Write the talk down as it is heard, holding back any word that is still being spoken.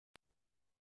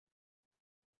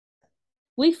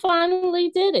We finally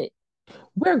did it.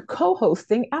 We're co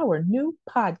hosting our new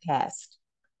podcast.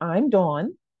 I'm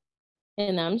Dawn,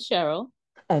 And I'm Cheryl.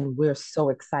 and we're so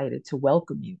excited to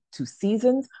welcome you to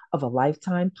Seasons of a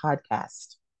Lifetime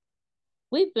podcast.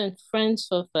 We've been friends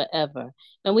for forever,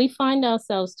 and we find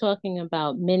ourselves talking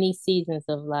about many seasons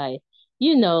of life.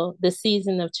 You know, the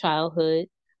season of childhood,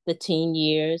 the teen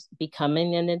years,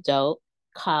 becoming an adult,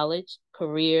 college,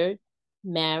 career,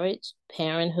 marriage,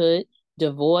 parenthood,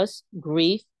 divorce,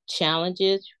 grief,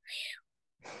 challenges.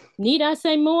 Need I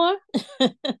say more?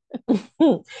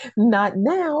 Not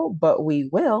now, but we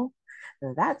will.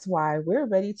 That's why we're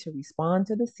ready to respond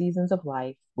to the seasons of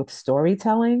life with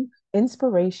storytelling,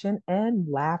 inspiration, and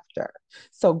laughter.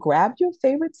 So grab your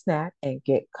favorite snack and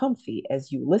get comfy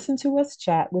as you listen to us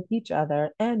chat with each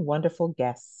other and wonderful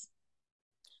guests.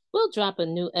 We'll drop a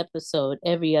new episode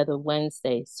every other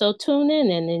Wednesday, so tune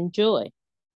in and enjoy.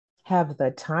 Have the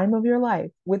time of your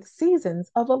life with Seasons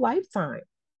of a Lifetime.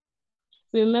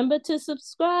 Remember to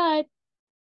subscribe.